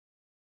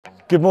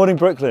Good morning,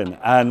 Brooklyn,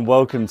 and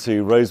welcome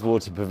to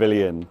Rosewater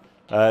Pavilion.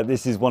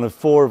 This is one of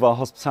 4 of our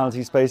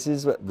hospitality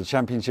spaces at the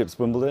Championships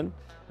Wimbledon,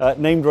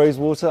 named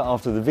Rosewater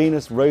after the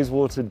Venus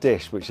Rosewater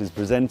dish, which is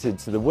presented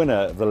to the winner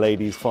of the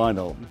ladies'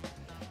 final.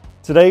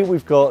 Today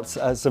we've got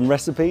some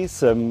recipes,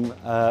 some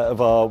of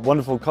our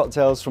wonderful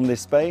cocktails from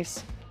this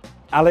space.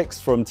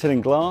 Alex from Tin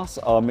and Glass,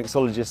 our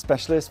mixologist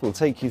specialist, will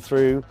take you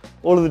through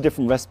all of the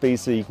different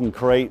recipes so you can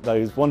create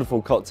those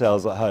wonderful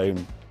cocktails at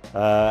home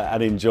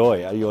and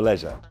enjoy at your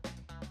leisure.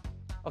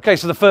 Okay,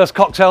 so the first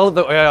cocktail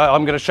that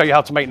I'm going to show you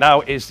how to make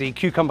now is the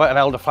cucumber and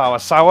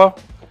elderflower sour.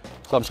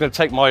 So I'm just going to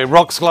take my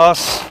rocks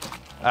glass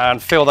and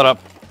fill that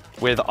up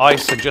with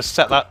ice and just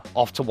set that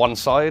off to one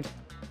side.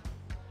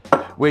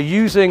 We're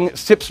using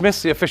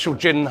Sipsmith's, the official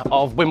gin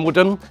of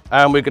Wimbledon,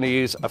 and we're going to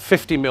use a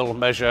 50 ml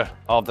measure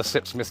of the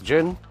Sipsmith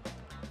gin.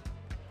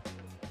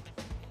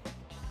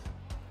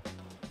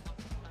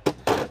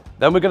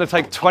 Then we're going to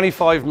take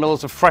 25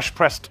 ml of fresh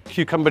pressed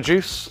cucumber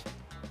juice.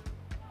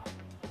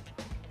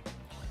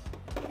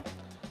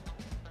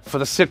 For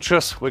the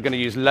citrus, we're going to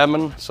use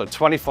lemon, so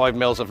 25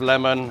 ml of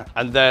lemon,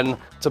 and then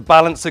to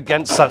balance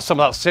against some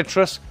of that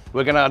citrus,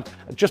 we're going to add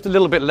just a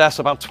little bit less,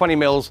 about 20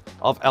 ml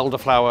of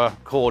elderflower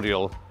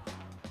cordial.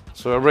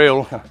 So a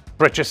real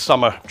British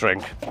summer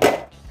drink.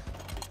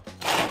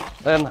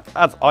 Then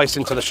add ice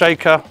into the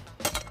shaker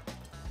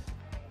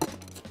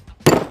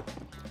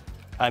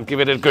and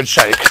give it a good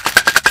shake.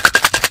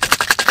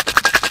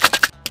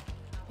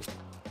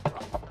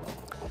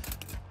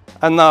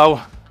 And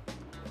now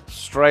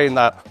strain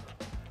that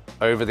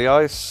over the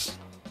ice.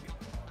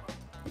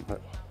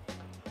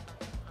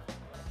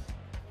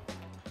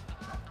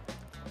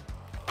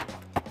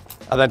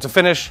 And then to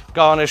finish,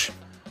 garnish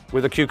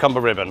with a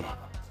cucumber ribbon.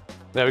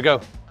 There we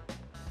go.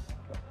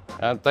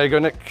 And there you go,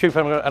 Nick,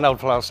 cucumber and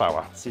elderflower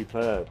sour.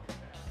 Superb.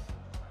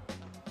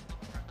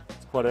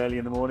 It's quite early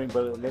in the morning,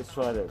 but let's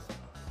try this.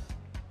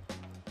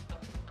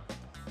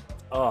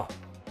 Oh,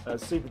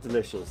 that's super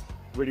delicious.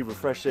 Really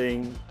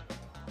refreshing,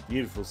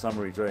 beautiful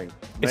summery drink.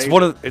 It's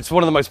one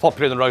of the most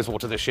popular in the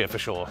Rosewater this year for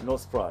sure. Not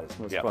surprised,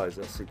 not surprised.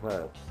 That's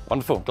superb.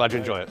 Wonderful, glad you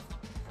enjoy it.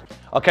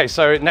 Okay,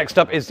 so next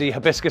up is the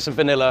hibiscus and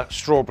vanilla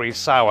strawberry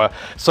sour.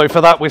 So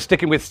for that, we're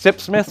sticking with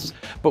Sipsmith's,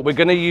 but we're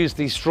going to use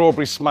the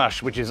strawberry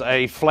smash, which is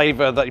a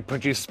flavour that you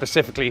produce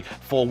specifically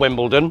for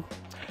Wimbledon.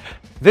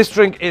 This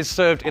drink is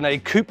served in a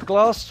coupe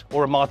glass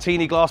or a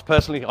martini glass.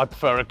 Personally, I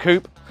prefer a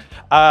coupe.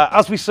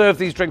 As we serve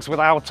these drinks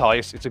without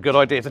ice, it's a good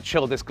idea to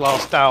chill this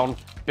glass down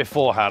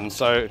beforehand.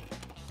 So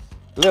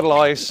a little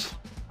ice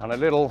and a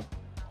little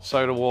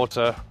soda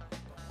water,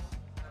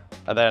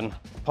 and then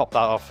pop that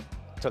off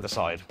to the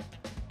side.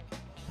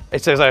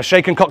 It says a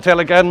shaken cocktail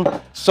again.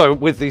 So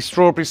with the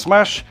strawberry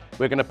smash,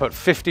 we're going to put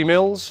 50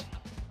 ml.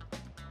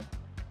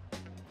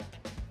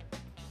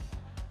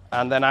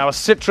 And then our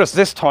citrus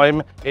this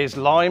time is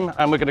lime,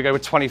 and we're going to go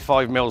with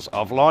 25 ml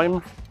of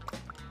lime.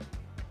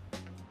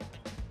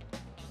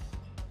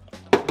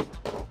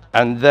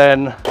 And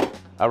then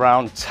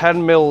around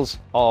 10 ml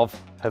of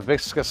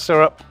hibiscus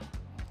syrup.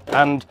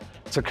 And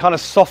to kind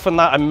of soften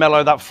that and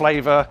mellow that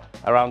flavour,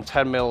 around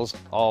 10 ml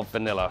of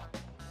vanilla.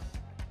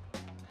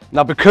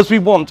 Now, because we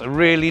want a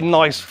really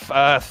nice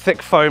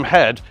thick foam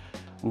head,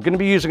 I'm going to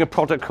be using a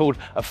product called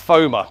a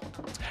foamer.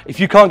 If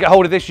you can't get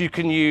hold of this, you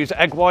can use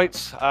egg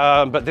whites,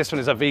 but this one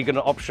is a vegan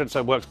option, so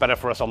it works better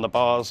for us on the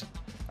bars.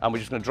 And we're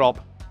just going to drop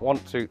 1,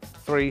 2,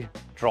 3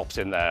 drops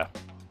in there.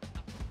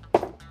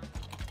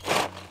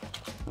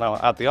 Now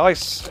add the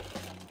ice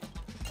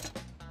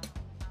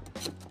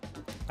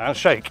and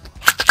shake.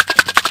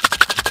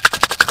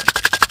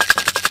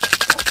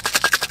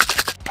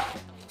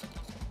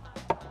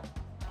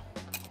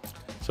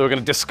 So we're going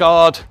to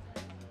discard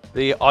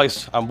the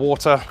ice and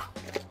water,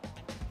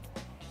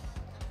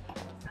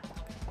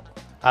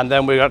 and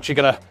then we're actually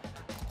going to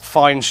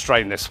fine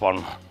strain this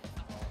one.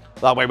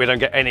 That way we don't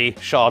get any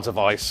shards of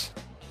ice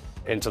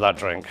into that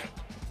drink.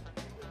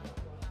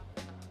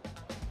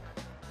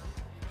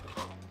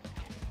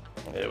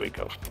 There we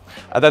go.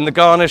 And then the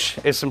garnish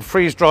is some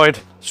freeze-dried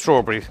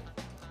strawberry,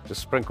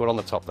 just sprinkled on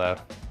the top there.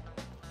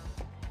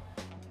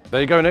 There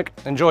you go, Nick.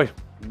 Enjoy.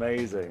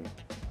 Amazing.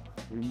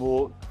 We're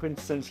more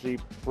quintessentially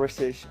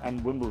British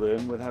and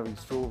Wimbledon with having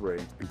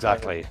strawberry.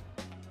 Exactly.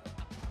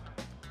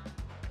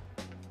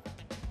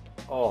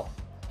 Oh,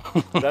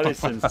 that is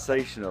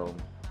sensational.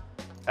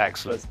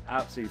 Excellent. That's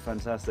absolutely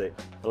fantastic.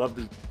 I love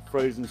the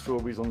frozen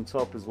strawberries on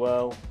top as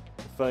well.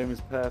 The foam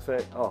is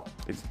perfect. Oh,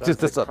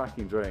 that's a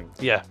cracking drink.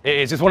 Yeah, it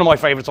is. It's one of my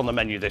favourites on the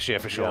menu this year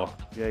for sure.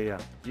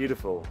 Yeah.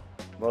 Beautiful.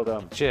 Well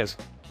done. Cheers.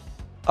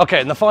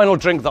 Okay, and the final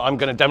drink that I'm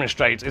going to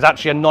demonstrate is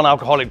actually a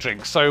non-alcoholic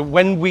drink. So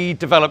when we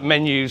develop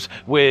menus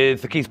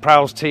with the Keith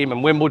Prowse team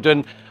and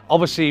Wimbledon,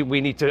 obviously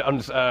we need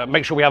to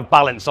make sure we have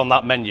balance on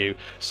that menu.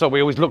 So we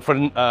always look for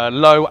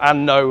low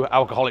and no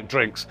alcoholic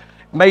drinks.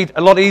 Made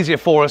a lot easier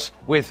for us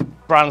with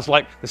brands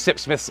like the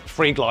Sipsmith's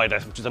Free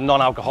Glider, which is a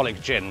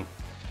non-alcoholic gin.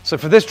 So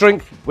for this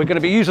drink, we're going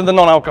to be using the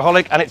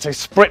non-alcoholic, and it's a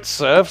spritz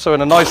serve, so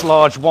in a nice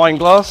large wine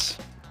glass.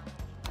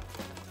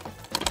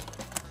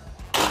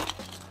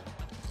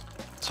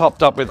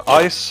 Topped up with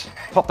ice.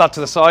 pop that to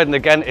the side, and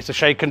again, it's a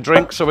shake and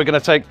drink. So we're going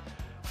to take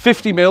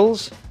 50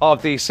 mils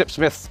of the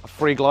Sipsmith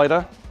Free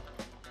Glider.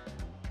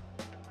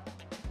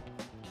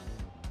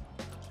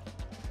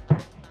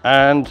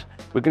 And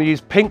we're going to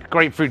use pink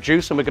grapefruit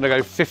juice, and we're going to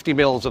go 50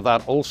 mils of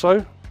that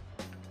also.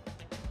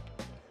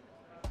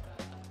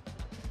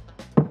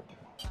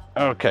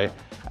 Okay,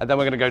 and then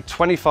we're going to go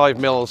 25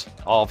 mils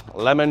of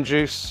lemon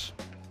juice.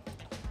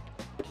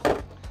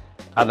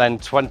 And then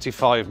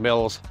 25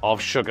 mils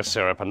of sugar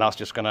syrup, and that's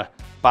just going to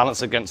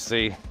balance against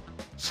the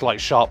slight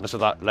sharpness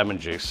of that lemon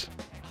juice.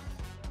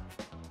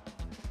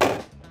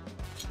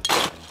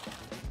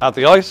 Add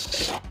the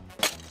ice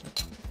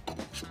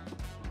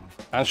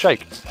and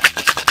shake.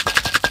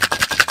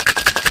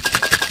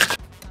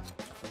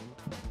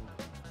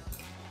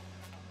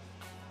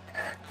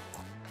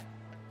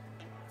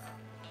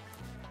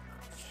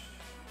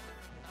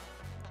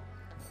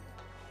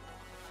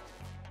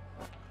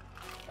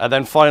 And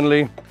then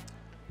finally,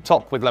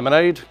 top with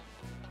lemonade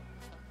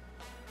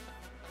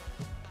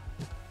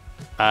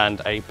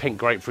and a pink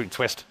grapefruit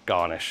twist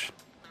garnish.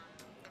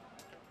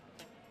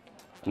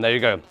 And there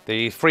you go,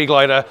 the Free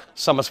Glider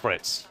Summer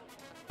Spritz.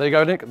 There you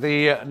go, Nick,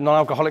 the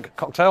non-alcoholic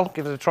cocktail.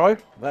 Give it a try.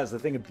 That's the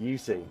thing of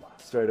beauty,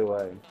 straight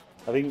away.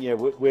 I think, yeah,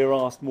 we're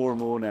asked more and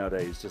more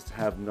nowadays just to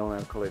have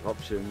non-alcoholic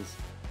options,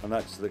 and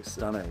that just looks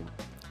stunning.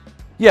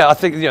 Yeah, I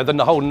think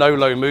the whole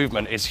no-low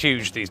movement is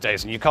huge these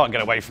days, and you can't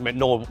get away from it,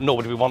 nor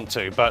would we want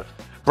to. But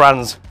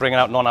brands bringing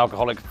out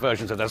non-alcoholic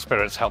versions of their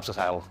spirits helps us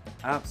hell.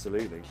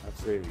 Absolutely,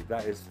 absolutely.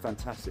 That is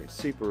fantastic,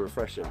 super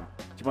refreshing. Do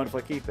you mind if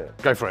I keep it?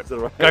 Go for it.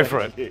 Right? Go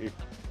for it.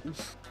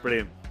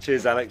 Brilliant.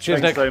 Cheers, Alex.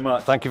 Cheers, Thanks Nick. so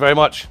much. Thank you very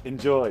much.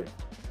 Enjoy.